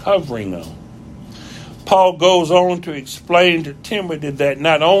wolves covering on. Paul goes on to explain to Timothy that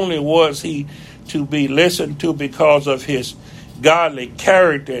not only was he to be listened to because of his godly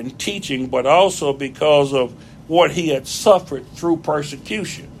character and teaching, but also because of what he had suffered through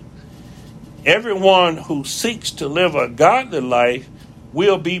persecution. Everyone who seeks to live a godly life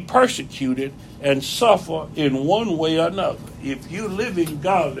will be persecuted and suffer in one way or another. If you're living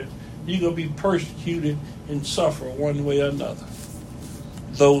godly, you're going to be persecuted and suffer one way or another.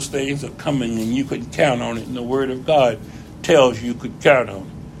 Those things are coming, and you can count on it, and the Word of God tells you could count on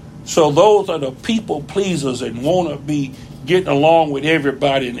it. So those are the people pleasers and want to be getting along with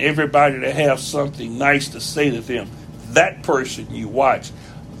everybody and everybody to have something nice to say to them. That person you watch,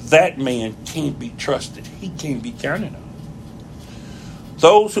 that man can't be trusted. He can't be counted on.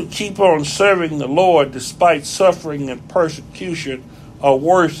 Those who keep on serving the Lord despite suffering and persecution are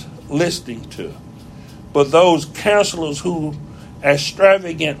worth listening to. But those counselors who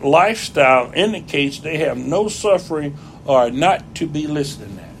extravagant lifestyle indicates they have no suffering or are not to be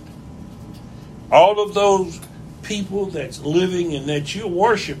listened at. All of those people that's living and that you're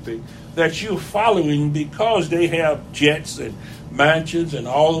worshiping, that you're following because they have jets and mansions and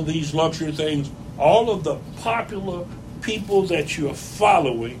all of these luxury things, all of the popular people that you're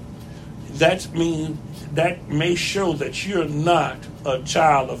following, that may show that you're not a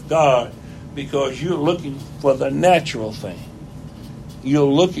child of God, because you're looking for the natural thing. You're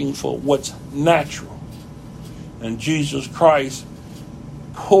looking for what's natural. And Jesus Christ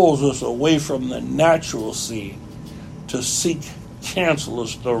pulls us away from the natural scene to seek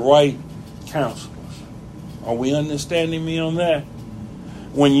counselors, the right counselors. Are we understanding me on that?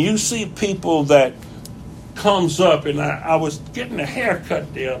 When you see people that comes up, and I was getting a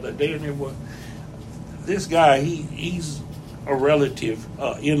haircut the other day, and this guy, he's a relative,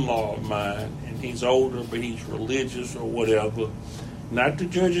 in-law of mine, and he's older, but he's religious or whatever. Not to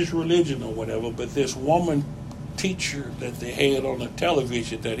judge his religion or whatever, but this woman teacher that they had on the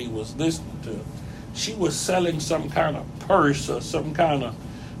television that he was listening to, she was selling some kind of purse or some kind of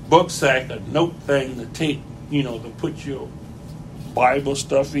book sack, a note thing to take, to put your Bible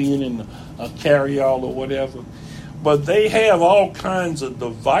stuff in and a carry-all or whatever. But they have all kinds of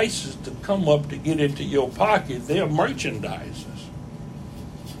devices to come up to get into your pocket. They're merchandisers.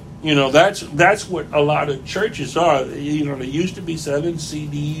 That's what a lot of churches are. They used to be selling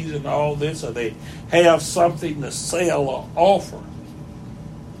CDs and all this, or they have something to sell or offer.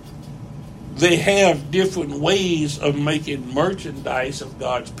 They have different ways of making merchandise of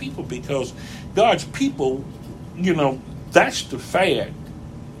God's people, because God's people, that's the fad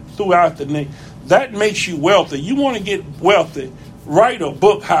throughout the nation. That makes you wealthy. You want to get wealthy, write a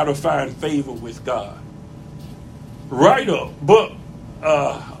book, How to Find Favor with God. Write a book,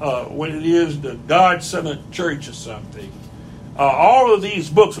 what it is, the God-centered church or something. All of these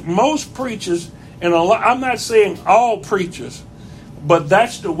books, most preachers, and I'm not saying all preachers, but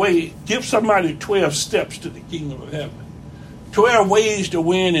that's the way. Give somebody 12 steps to the kingdom of heaven. 12 ways to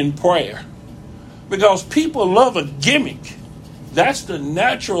win in prayer. Because people love a gimmick. That's the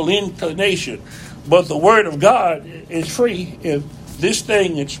natural inclination. But the Word of God is free. If this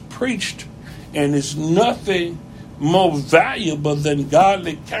thing is preached, and it's nothing more valuable than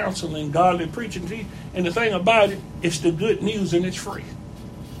godly counsel and godly preaching. And the thing about it, it's the good news and it's free.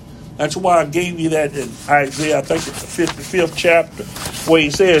 That's why I gave you that in Isaiah, I think it's the 55th chapter, where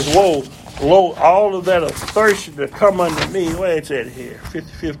he says, woe Lo, all of that are thirsty to come unto me. Where it's at here?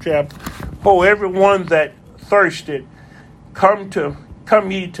 55th chapter. Oh, everyone that thirsted,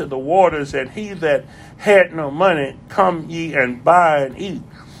 come ye to the waters, and he that had no money, come ye and buy and eat.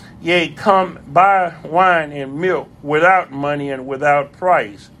 Yea, come buy wine and milk without money and without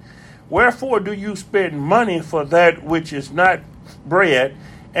price. Wherefore do you spend money for that which is not bread,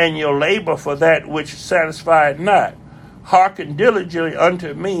 and your labor for that which satisfieth not? Hearken diligently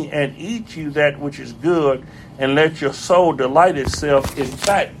unto me, and eat you that which is good, and let your soul delight itself in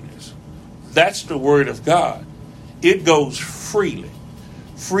fatness. That's the word of God. It goes freely.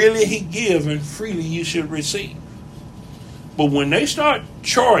 Freely he give, and freely you should receive. But when they start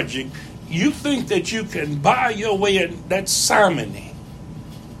charging, you think that you can buy your way in. That's simony.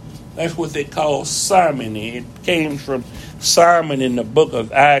 That's what they call simony. It came from Simon in the book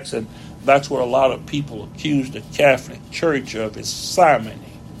of Acts, and that's what a lot of people accuse the Catholic Church of, is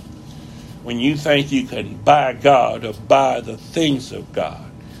simony. When you think you can buy God or buy the things of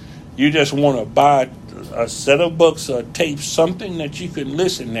God. You just want to buy a set of books or tapes, something that you can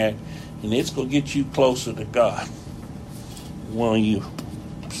listen at, and it's going to get you closer to God. Well, you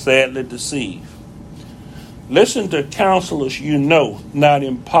sadly deceive. Listen to counselors you know, not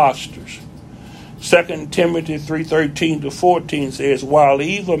impostors. 2 Timothy 3:13-14 says, while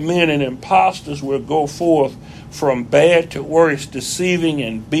evil men and impostors will go forth from bad to worse, deceiving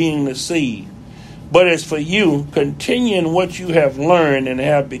and being deceived. But as for you, continue in what you have learned and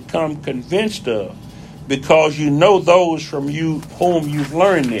have become convinced of, because you know those from you whom you've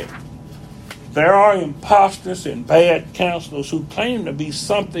learned it. There are impostors and bad counselors who claim to be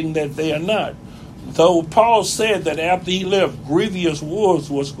something that they are not. Though Paul said that after he left, grievous wolves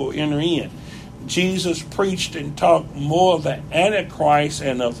was going to enter in. Jesus preached and taught more of the Antichrist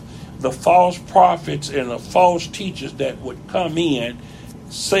and of the false prophets and the false teachers that would come in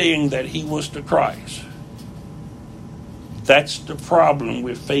saying that he was the Christ. That's the problem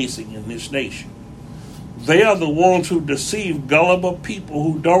we're facing in this nation. They are the ones who deceive gullible people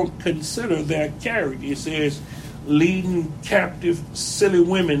who don't consider their character. It says, leading captive silly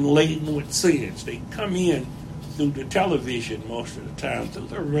women laden with sins. They come in through the television most of the time, through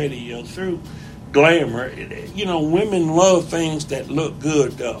the radio, through glamour. You know, women love things that look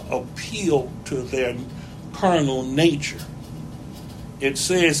good, appeal to their carnal nature. It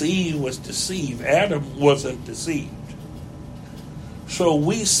says Eve was deceived. Adam wasn't deceived. So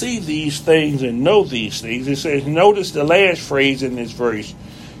we see these things and know these things. It says, notice the last phrase in this verse.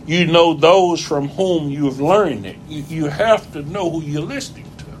 You know those from whom you've learned it. You have to know who you're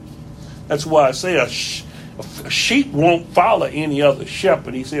listening to. That's why I say a sheep won't follow any other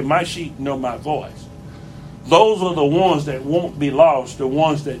shepherd. He said, my sheep know my voice. Those are the ones that won't be lost, the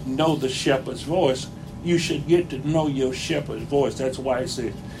ones that know the shepherd's voice. You should get to know your shepherd's voice. That's why it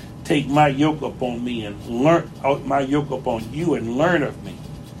says, take my yoke upon me and learn my yoke upon you and learn of me.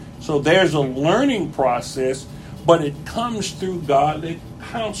 So there's a learning process, but it comes through godly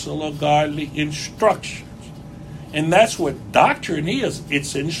counsel or godly instructions. And that's what doctrine is.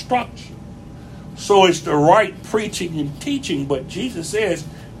 It's instruction. So it's the right preaching and teaching, but Jesus says,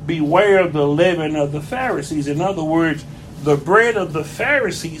 beware of the leaven of the Pharisees. In other words, the bread of the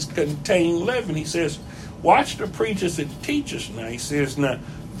Pharisees contained leaven. He says, watch the preachers and teachers now. He says, now,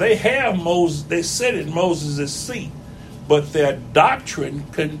 they have Moses, they sit in Moses' seat, but their doctrine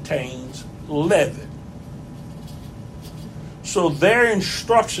contains leaven. So their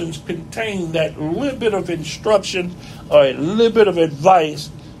instructions contain that little bit of instruction or a little bit of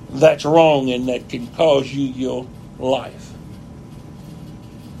advice that's wrong and that can cause you your life.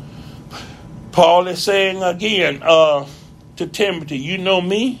 Paul is saying again to Timothy, you know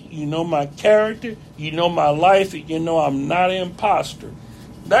me, you know my character, you know my life, and you know I'm not an imposter.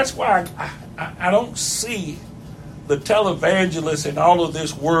 That's why I don't see the televangelists and all of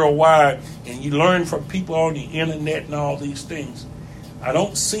this worldwide, and you learn from people on the internet and all these things. I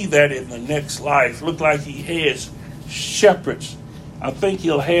don't see that in the next life. Look like he has shepherds. I think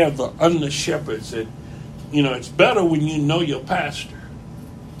he'll have the under shepherds. And, you know, it's better when you know your pastor.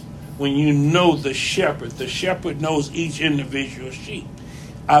 When you know the shepherd knows each individual sheep.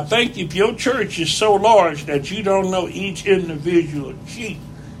 I think if your church is so large that you don't know each individual sheep,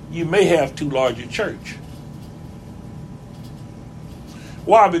 you may have too large a church.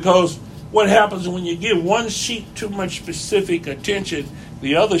 Why? Because what happens when you give one sheep too much specific attention,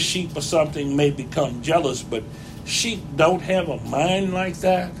 the other sheep or something may become jealous, but sheep don't have a mind like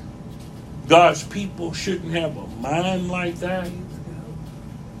that. God's people shouldn't have a mind like that.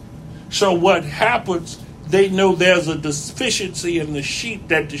 So what happens, they know there's a deficiency in the sheep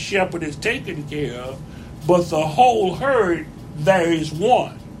that the shepherd is taking care of, but the whole herd, there is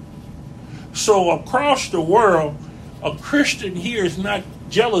one. So across the world, a Christian here is not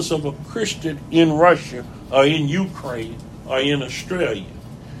jealous of a Christian in Russia or in Ukraine or in Australia.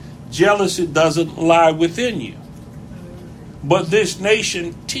 Jealousy doesn't lie within you. But this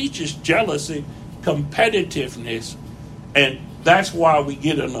nation teaches jealousy, competitiveness, and that's why we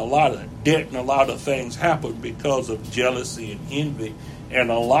get in a lot of debt and a lot of things happen because of jealousy and envy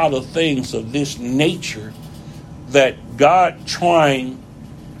and a lot of things of this nature that God's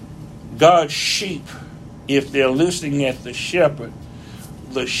sheep, if they're listening at the shepherd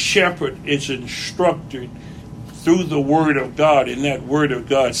is instructed through the word of God, and that word of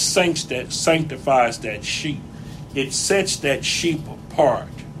God sanctifies that sheep. It sets that sheep apart.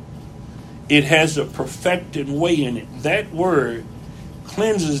 It has a perfecting way in it. That word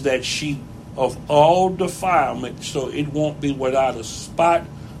cleanses that sheep of all defilement, so it won't be without a spot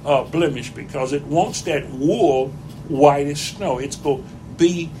or blemish, because it wants that wool white as snow. It's going to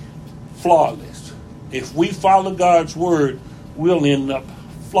be flawless. If we follow God's word, we'll end up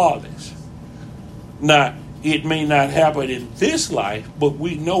flawless. Now, it may not happen in this life, but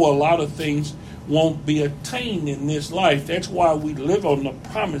we know a lot of things won't be attained in this life. That's why we live on the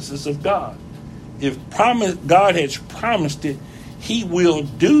promises of God. If God has promised it, he will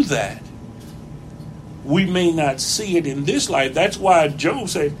do that. We may not see it in this life. That's why Job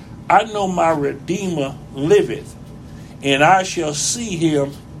said, I know my Redeemer liveth, and I shall see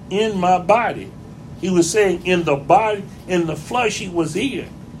him in my body. He was saying in the body, in the flesh he was in.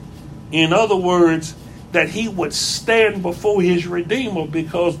 In other words, that he would stand before his Redeemer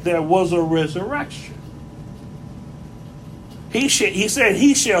because there was a resurrection. He said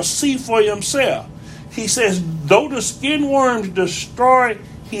he shall see for himself. He says, though the skin worms destroy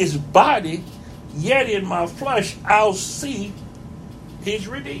his body, yet in my flesh I'll see his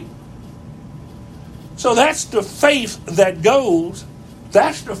Redeemer. So that's the faith that goes.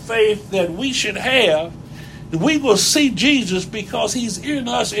 That's the faith that we should have. We will see Jesus because he's in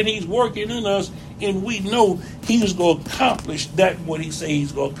us and he's working in us, and we know he's going to accomplish that what he says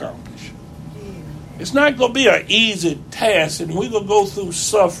he's going to accomplish. It's not going to be an easy task, and we're going to go through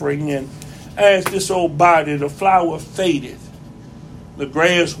suffering. And as this old body, the flower fadeth, the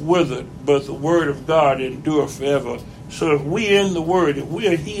grass withered, but the word of God endureth forever. So if we're in the word, if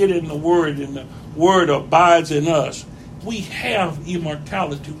we're hid in the word, and the word abides in us, we have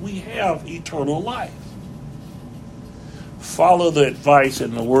immortality. We have eternal life. Follow the advice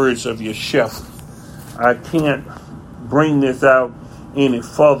and the words of your shepherd. I can't bring this out any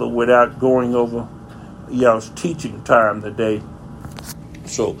further without going over y'all's teaching time today.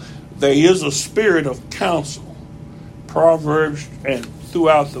 So there is a spirit of counsel. Proverbs and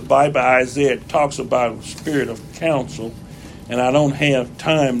throughout the Bible, Isaiah talks about a spirit of counsel. And I don't have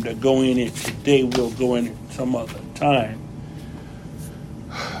time to go in it today. We'll go in it some other time.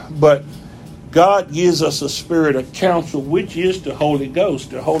 But God gives us a spirit of counsel, which is the Holy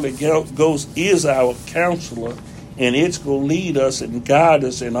Ghost. The Holy Ghost is our counselor, and it's going to lead us and guide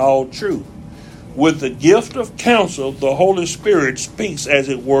us in all truth. With the gift of counsel, the Holy Spirit speaks, as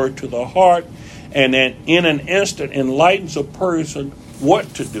it were, to the heart, and then in an instant enlightens a person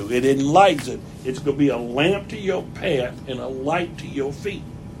what to do. It enlightens it. It's going to be a lamp to your path and a light to your feet.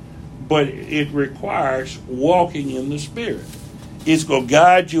 But it requires walking in the Spirit. It's going to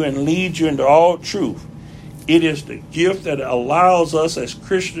guide you and lead you into all truth. It is the gift that allows us as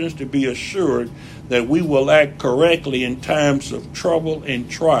Christians to be assured that we will act correctly in times of trouble and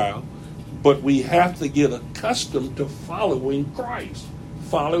trial. But we have to get accustomed to following Christ,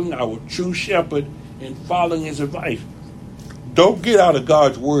 following our true shepherd, and following his advice. Don't get out of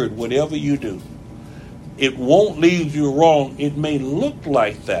God's word, whatever you do. It won't lead you wrong. It may look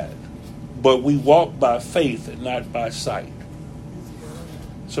like that, but we walk by faith and not by sight.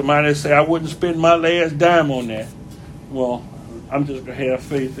 Somebody say, I wouldn't spend my last dime on that. Well, I'm just going to have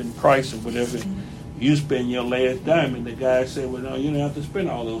faith in Christ, or whatever you spend your last dime. And the guy said, well, no, you don't have to spend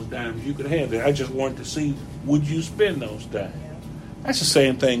all those dimes. You could have it. I just wanted to see, would you spend those dimes? That's the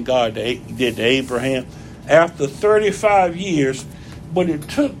same thing God did to Abraham. After 35 years, but it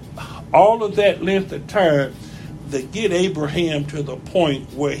took all of that length of time to get Abraham to the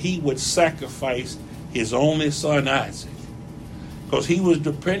point where he would sacrifice his only son, Isaac. Because he was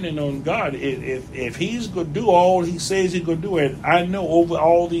dependent on God. If he's going to do all he says he's going to do, and I know over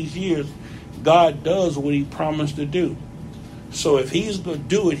all these years, God does what he promised to do. So if he's going to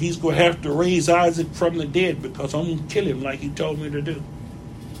do it, he's going to have to raise Isaac from the dead, because I'm going to kill him like he told me to do.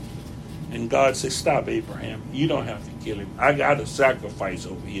 And God said, stop, Abraham. You don't have to kill him. I got a sacrifice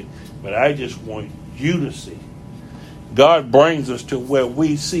over here, but I just want you to see. God brings us to where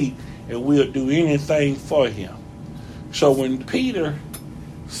we see, and we'll do anything for him. So when Peter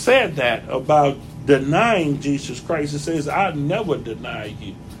said that about denying Jesus Christ. It says, "I'll never deny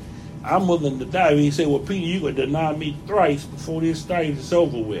you. I'm willing to die." He said, "Well, Peter, you're going to deny me thrice before this night is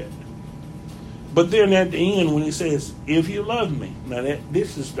over with." But then at the end, when he says, "If you love me," now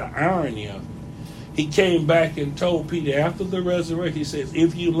this is the irony of it. He came back and told Peter after the resurrection, he says,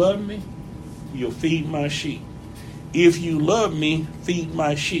 "If you love me, you'll feed my sheep. If you love me, feed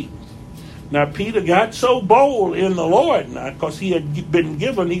my sheep." Now, Peter got so bold in the Lord now, because he had been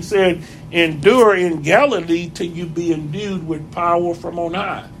given, he said, "Endure in Galilee till you be endued with power from on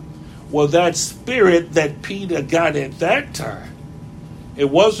high." Well, that spirit that Peter got at that time, it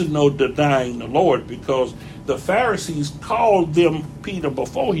wasn't no denying the Lord, because the Pharisees called them Peter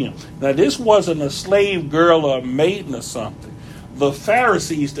before him. Now, this wasn't a slave girl or a maiden or something. The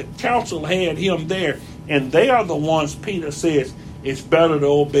Pharisees, the council had him there, and they are the ones Peter says, it's better to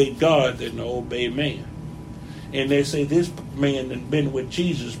obey God than to obey man. And they say this man had been with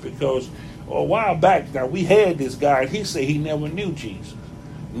Jesus because a while back now we had this guy, and he said he never knew Jesus.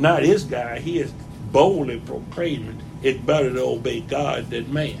 Not this guy. He is boldly proclaiming it's better to obey God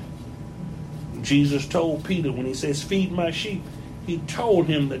than man. Jesus told Peter when he says, "Feed my sheep," he told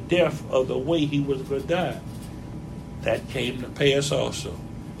him the death of the way he was going to die. That came to pass also.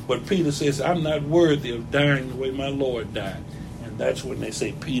 But Peter says, "I'm not worthy of dying the way my Lord died." And that's when they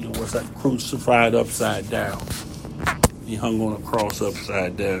say Peter was crucified upside down. He hung on a cross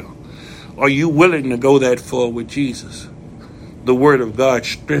upside down. Are you willing to go that far with Jesus? The Word of God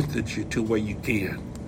strengthens you to where you can.